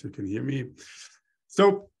 guess you can hear me.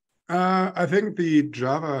 So I think the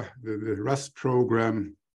Java, the Rust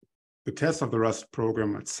program, the test of the Rust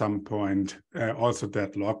program at some point also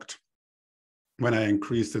deadlocked. When I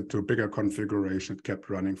increased it to a bigger configuration, it kept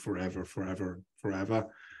running forever.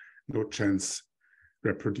 No chance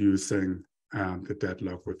reproducing the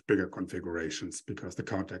deadlock with bigger configurations because the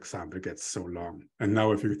counterexample gets so long. And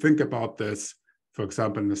now if you think about this, for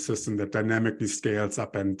example, in a system that dynamically scales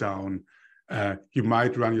up and down,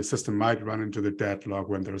 your system might run into the deadlock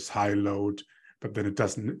when there's high load, but then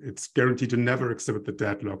it's guaranteed to never exhibit the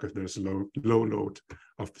deadlock if there's low load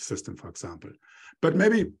of the system, for example. But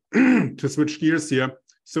maybe to switch gears here,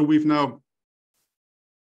 so we've now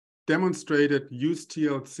demonstrated use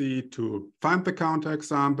TLC to find the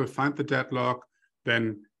counterexample, find the deadlock,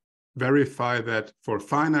 then verify that for a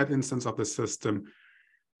finite instance of the system,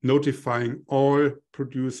 notifying all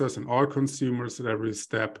producers and all consumers at every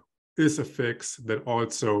step is a fix, that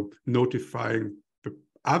also notifying the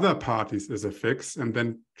other parties is a fix. And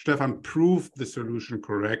then Stefan proved the solution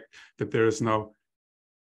correct, that there is now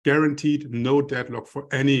guaranteed no deadlock for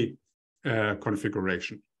any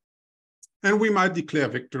configuration. And we might declare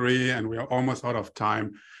victory, and we are almost out of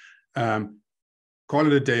time. Call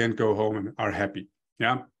it a day and go home and are happy.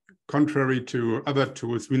 Yeah. Contrary to other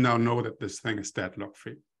tools, we now know that this thing is deadlock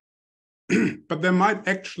free. But there might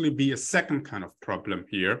actually be a second kind of problem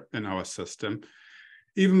here in our system.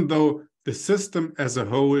 Even though the system as a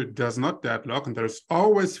whole does not deadlock and there's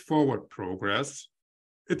always forward progress,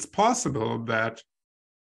 it's possible that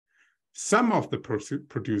some of the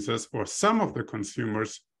producers or some of the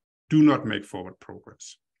consumers do not make forward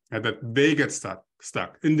progress, and that they get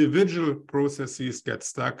stuck. Individual processes get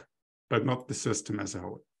stuck, but not the system as a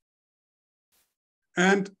whole.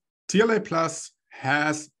 And TLA Plus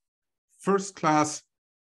has first-class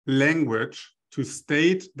language to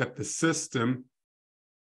state that the system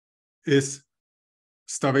is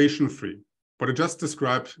starvation-free. What I just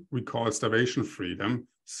described, we call starvation freedom,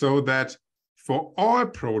 so that for all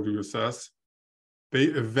producers, they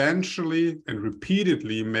eventually and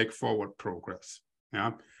repeatedly make forward progress.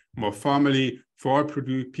 Yeah? More formally, for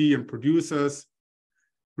P and producers,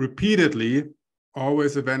 repeatedly,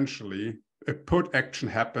 always eventually, a put action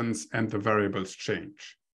happens and the variables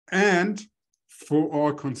change. And for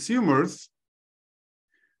all consumers,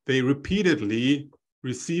 they repeatedly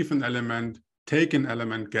receive an element, take an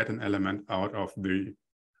element, get an element out of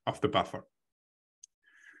the buffer.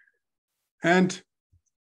 And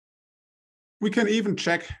we can even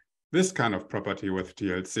check this kind of property with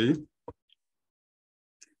TLC.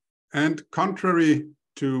 And contrary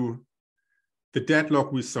to the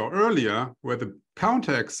deadlock we saw earlier, where the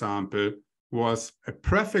counterexample was a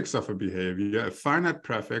prefix of a behavior, a finite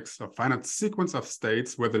prefix, a finite sequence of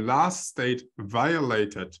states where the last state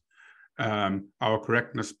violated our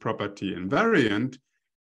correctness property invariant.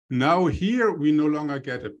 Now here we no longer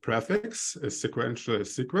get a prefix, a sequential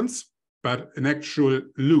sequence, but an actual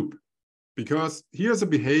loop. Because here's a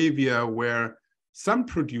behavior where some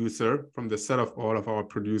producer from the set of all of our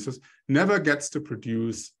producers never gets to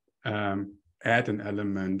produce, add an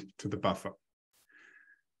element to the buffer.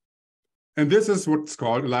 And this is what's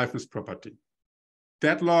called a liveness property.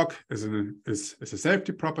 Deadlock is a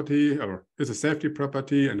safety property, or is a safety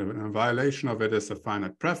property, and a violation of it is a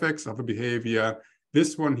finite prefix of a behavior.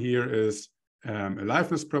 This one here is a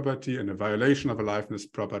liveness property, and a violation of a liveness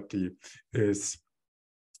property is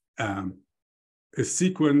a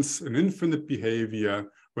sequence, an infinite behavior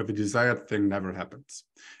where the desired thing never happens.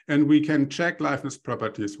 And we can check liveness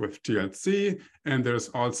properties with TLC, and there's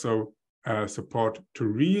also support to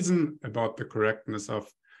reason about the correctness of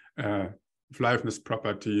liveness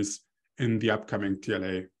properties in the upcoming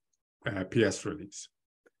TLA PS release.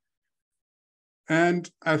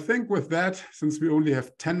 And I think with that, since we only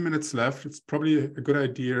have 10 minutes left, it's probably a good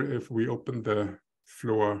idea if we open the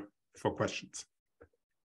floor for questions.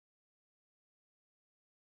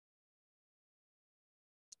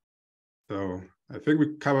 So I think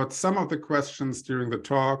we covered some of the questions during the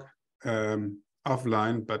talk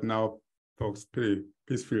offline, but now folks,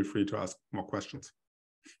 please feel free to ask more questions.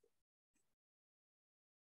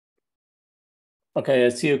 Okay, I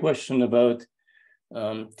see a question about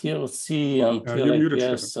TLC and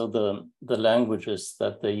TLA, so the languages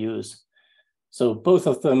that they use. So both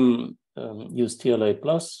of them use TLA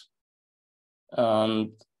Plus.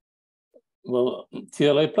 And well,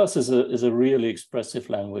 TLA plus is a really expressive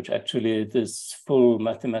language. Actually, it is full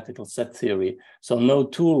mathematical set theory. So no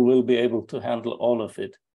tool will be able to handle all of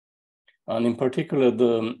it. And in particular,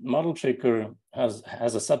 the model checker has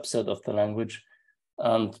a subset of the language,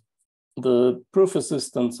 and the proof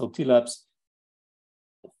assistants or TLABs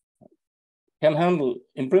can handle,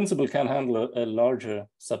 in principle, can handle a larger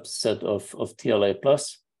subset of TLA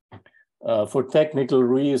plus. For technical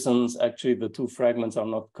reasons, actually, the two fragments are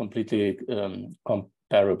not completely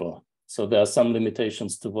comparable. So there are some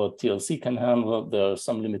limitations to what TLC can handle. There are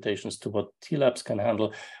some limitations to what TLABs can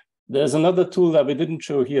handle. There's another tool that we didn't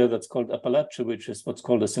show here that's called Appalachia, which is what's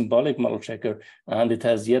called a symbolic model checker, and it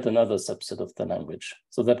has yet another subset of the language.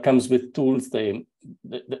 So that comes with tools. They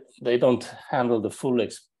don't handle the full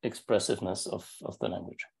expressiveness of the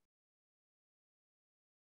language.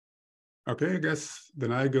 Okay, I guess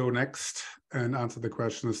then I go next and answer the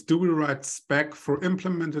question is, do we write spec for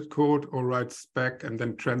implemented code or write spec and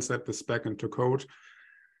then translate the spec into code?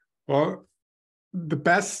 Well,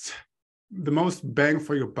 the most bang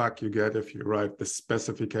for your buck you get if you write the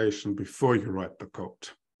specification before you write the code.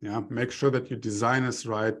 Yeah, make sure that your design is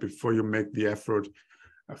right before you make the effort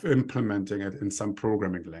of implementing it in some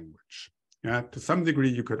programming language. Yeah, to some degree,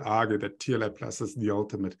 you could argue that TLA Plus is the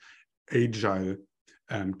ultimate agile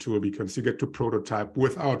tool because you get to prototype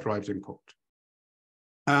without writing code.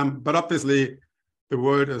 But obviously, the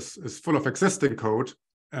world is full of existing code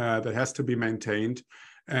that has to be maintained.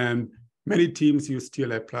 And many teams use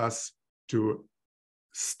TLA Plus to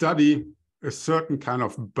study a certain kind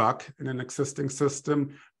of bug in an existing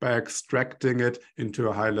system by extracting it into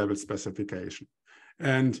a high-level specification.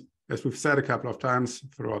 And as we've said a couple of times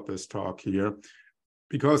throughout this talk here,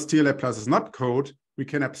 because TLA Plus is not code, we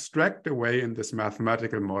can abstract away in this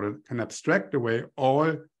mathematical model, can abstract away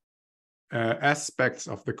all aspects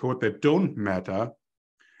of the code that don't matter,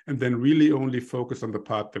 and then really only focus on the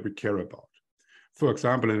part that we care about. For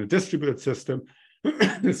example, in a distributed system,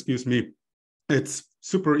 excuse me, it's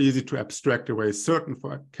super easy to abstract away certain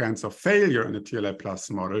kinds of failure in a TLA Plus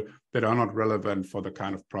model that are not relevant for the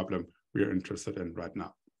kind of problem we are interested in right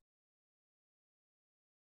now.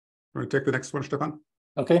 Want to take the next one, Stefan?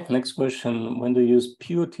 Okay, next question. When do you use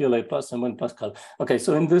pure TLA plus and when Pascal? Okay,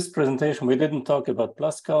 so in this presentation, we didn't talk about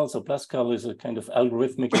Pascal. So Pascal is a kind of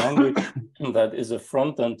algorithmic language that is a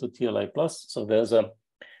front end to TLA plus. So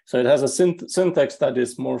it has a syntax that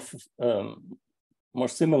is more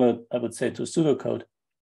similar, I would say, to pseudocode,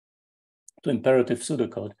 to imperative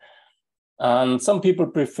pseudocode. And some people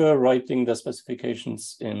prefer writing the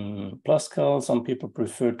specifications in Pascal. Some people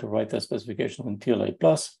prefer to write their specifications in TLA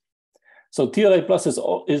plus. So TLA plus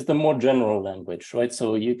is the more general language, right?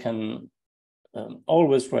 So you can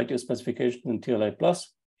always write your specification in TLA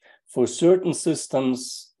plus. For certain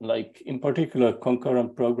systems, like in particular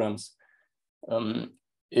concurrent programs, it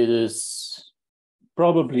is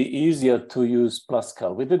probably easier to use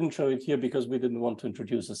Pascal. We didn't show it here because we didn't want to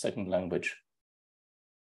introduce a second language.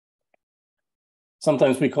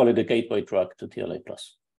 Sometimes we call it a gateway drug to TLA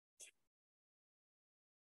plus.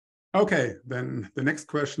 Okay, then the next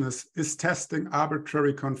question is testing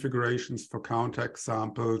arbitrary configurations for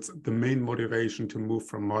counterexamples the main motivation to move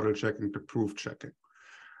from model checking to proof checking?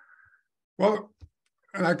 Well,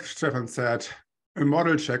 like Stefan said, a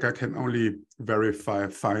model checker can only verify a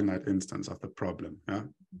finite instance of the problem. Yeah?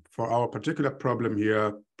 For our particular problem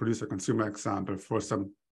here, produce a consumer example for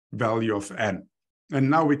some value of n. And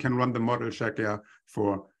now we can run the model checker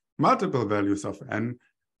for multiple values of n,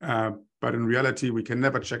 but in reality, we can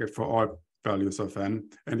never check it for all values of n,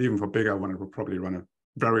 and even for bigger one, it will probably run a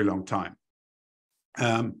very long time.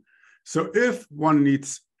 So if one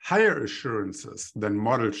needs higher assurances than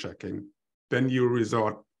model checking, then you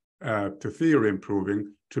resort to theory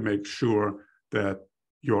improving to make sure that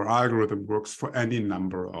your algorithm works for any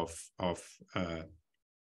number of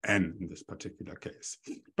n in this particular case.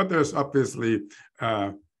 But there's obviously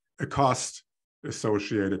a cost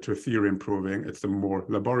associated to theory improving. It's a more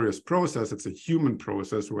laborious process. It's a human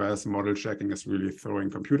process, whereas model checking is really throwing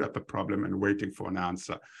compute at the problem and waiting for an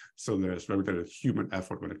answer. So there's very little human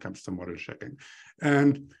effort when it comes to model checking.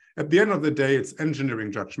 And at the end of the day, it's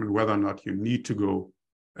engineering judgment whether or not you need to go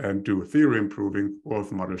and do theory improving or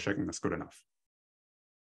if model checking is good enough.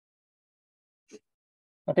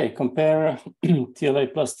 Okay, compare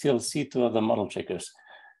TLA plus TLC to other model checkers.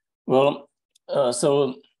 Well,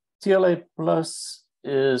 so TLA plus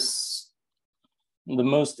is the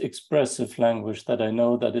most expressive language that I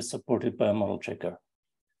know that is supported by a model checker.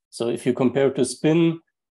 So if you compare to Spin,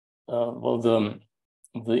 well,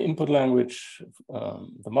 the input language,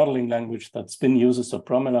 the modeling language that Spin uses, so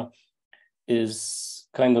Promela, is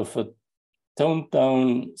kind of toned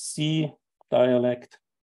down C dialect.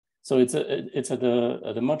 So it's at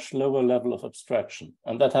a much lower level of abstraction,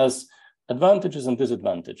 and that has advantages and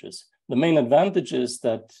disadvantages. The main advantage is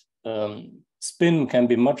that spin can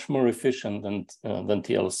be much more efficient than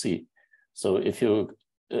TLC. So if you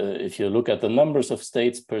look at the numbers of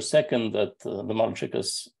states per second that the model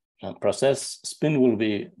checkers process, spin will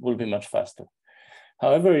be much faster.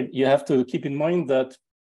 However, you have to keep in mind that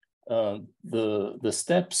the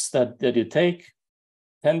steps that you take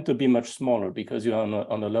tend to be much smaller because you're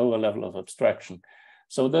on a lower level of abstraction.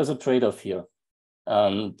 So there's a trade-off here.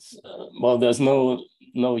 And well, there's no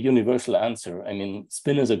universal answer. I mean,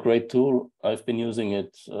 spin is a great tool. I've been using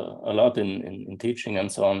it a lot in teaching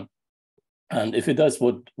and so on. And if it does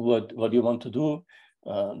what you want to do,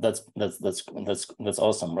 that's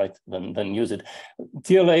awesome, right? Then use it.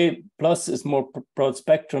 TLA plus is more broad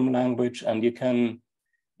spectrum language, and you can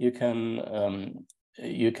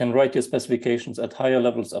write your specifications at higher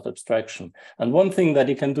levels of abstraction. And one thing that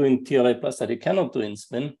you can do in TLA plus that you cannot do in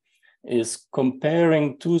spin is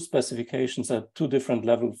comparing two specifications at two different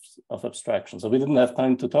levels of abstraction. So we didn't have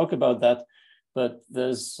time to talk about that, but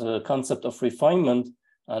there's a concept of refinement,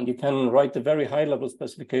 and you can write a very high level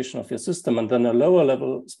specification of your system and then a lower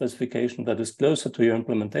level specification that is closer to your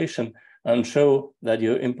implementation and show that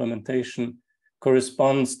your implementation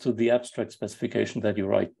corresponds to the abstract specification that you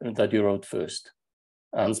wrote first.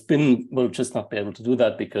 And spin will just not be able to do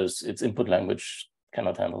that because its input language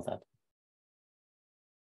cannot handle that.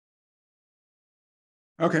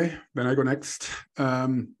 Okay, then I go next.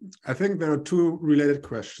 I think there are two related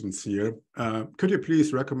questions here. Could you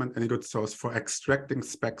please recommend any good source for extracting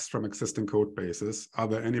specs from existing code bases? Are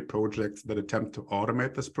there any projects that attempt to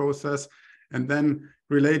automate this process? And then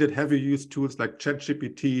related, have you used tools like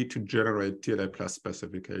ChatGPT to generate TLA plus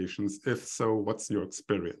specifications? If so, what's your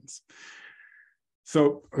experience?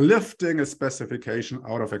 So lifting a specification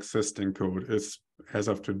out of existing code is, as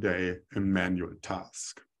of today, a manual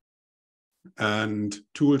task. And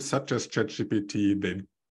tools such as ChatGPT, they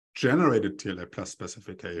generated TLA plus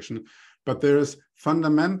specification, but there is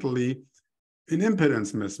fundamentally an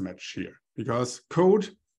impedance mismatch here because code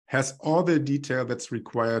has all the detail that's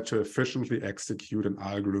required to efficiently execute an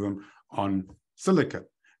algorithm on silicon.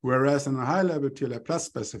 Whereas in a high-level TLA plus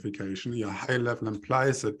specification, your high level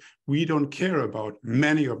implies that we don't care about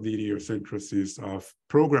many of the idiosyncrasies of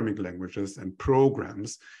programming languages and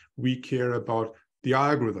programs. We care about the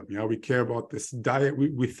algorithm. Yeah, we care about this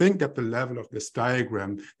we think at the level of this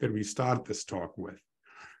diagram that we start this talk with.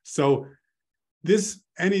 So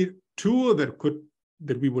any tool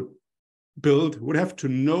that we would build would have to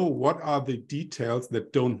know what are the details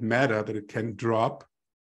that don't matter that it can drop.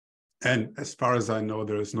 And as far as I know,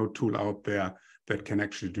 there is no tool out there that can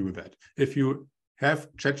actually do that. If you have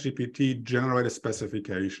ChatGPT generate a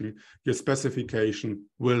specification, your specification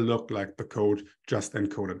will look like the code just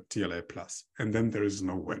encoded TLA plus, and then there is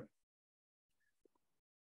no win.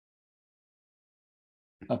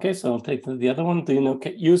 Okay, so I'll take the other one. Do you know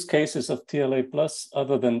use cases of TLA plus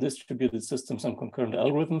other than distributed systems and concurrent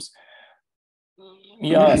algorithms?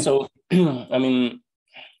 Yeah, so I mean,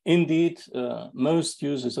 indeed, most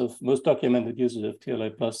documented users of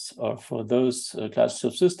TLA plus are for those classes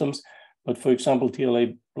of systems. But for example,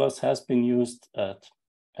 TLA plus has been used at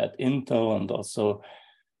Intel and also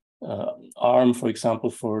ARM, for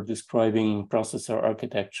example, for describing processor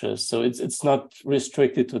architectures. So it's not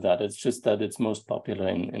restricted to that. It's just that it's most popular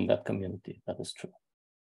in that community. That is true.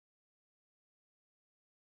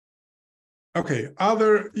 Okay, are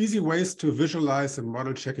there easy ways to visualize a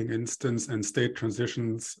model checking instance and state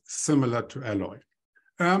transitions similar to Alloy?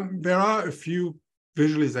 There are a few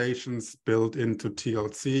visualizations built into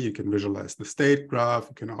TLC. You can visualize the state graph.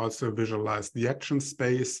 You can also visualize the action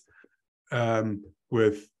space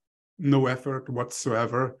with no effort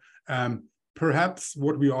whatsoever. Perhaps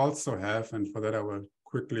what we also have, and for that I will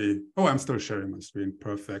quickly, I'm still sharing my screen,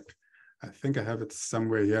 perfect. I think I have it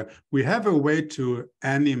somewhere here. We have a way to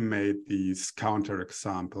animate these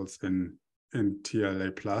counterexamples in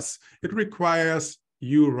TLA+. It requires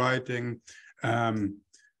you writing a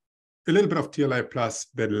little bit of TLA+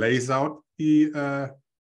 that lays out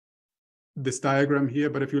this diagram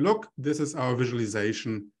here. But if you look, this is our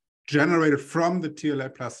visualization generated from the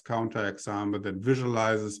TLA+ counterexample that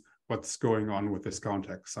visualizes what's going on with this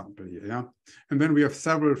counterexample here. Yeah? And then we have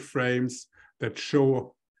several frames that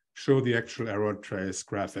show the actual error trace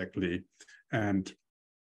graphically. And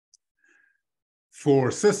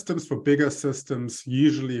for bigger systems,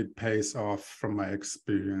 usually it pays off, from my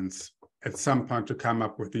experience, at some point to come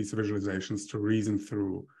up with these visualizations to reason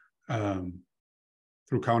through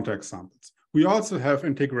counterexamples. We also have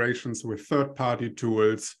integrations with third-party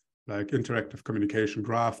tools like interactive communication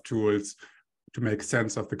graph tools to make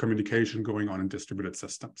sense of the communication going on in distributed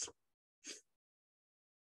systems.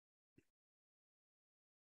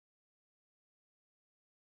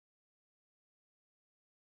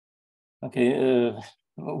 Okay,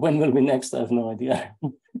 when will be next? I have no idea.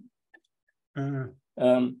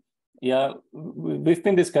 Yeah, we've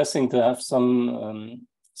been discussing to have some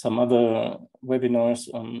other webinars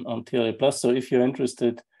on TLA Plus. So if you're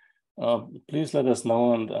interested, please let us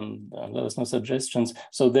know and let us know suggestions.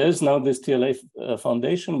 So there's now this TLA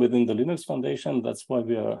Foundation within the Linux Foundation. That's why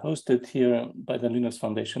we are hosted here by the Linux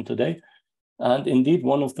Foundation today. And indeed,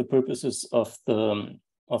 one of the purposes of the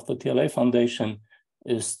TLA Foundation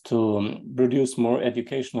is to produce more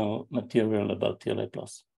educational material about TLA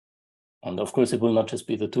Plus. And of course, it will not just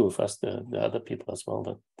be the two of us, the other people as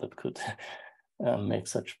well that could make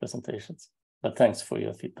such presentations. But thanks for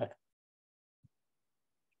your feedback.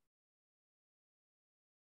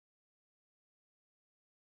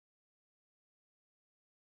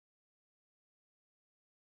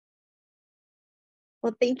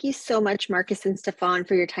 Well, thank you so much, Marcus and Stefan,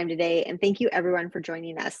 for your time today. And thank you everyone for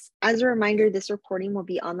joining us. As a reminder, this recording will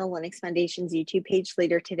be on the Linux Foundation's YouTube page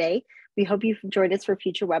later today. We hope you've joined us for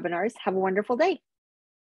future webinars. Have a wonderful day.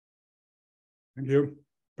 Thank you.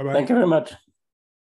 Bye-bye. Thank you very much.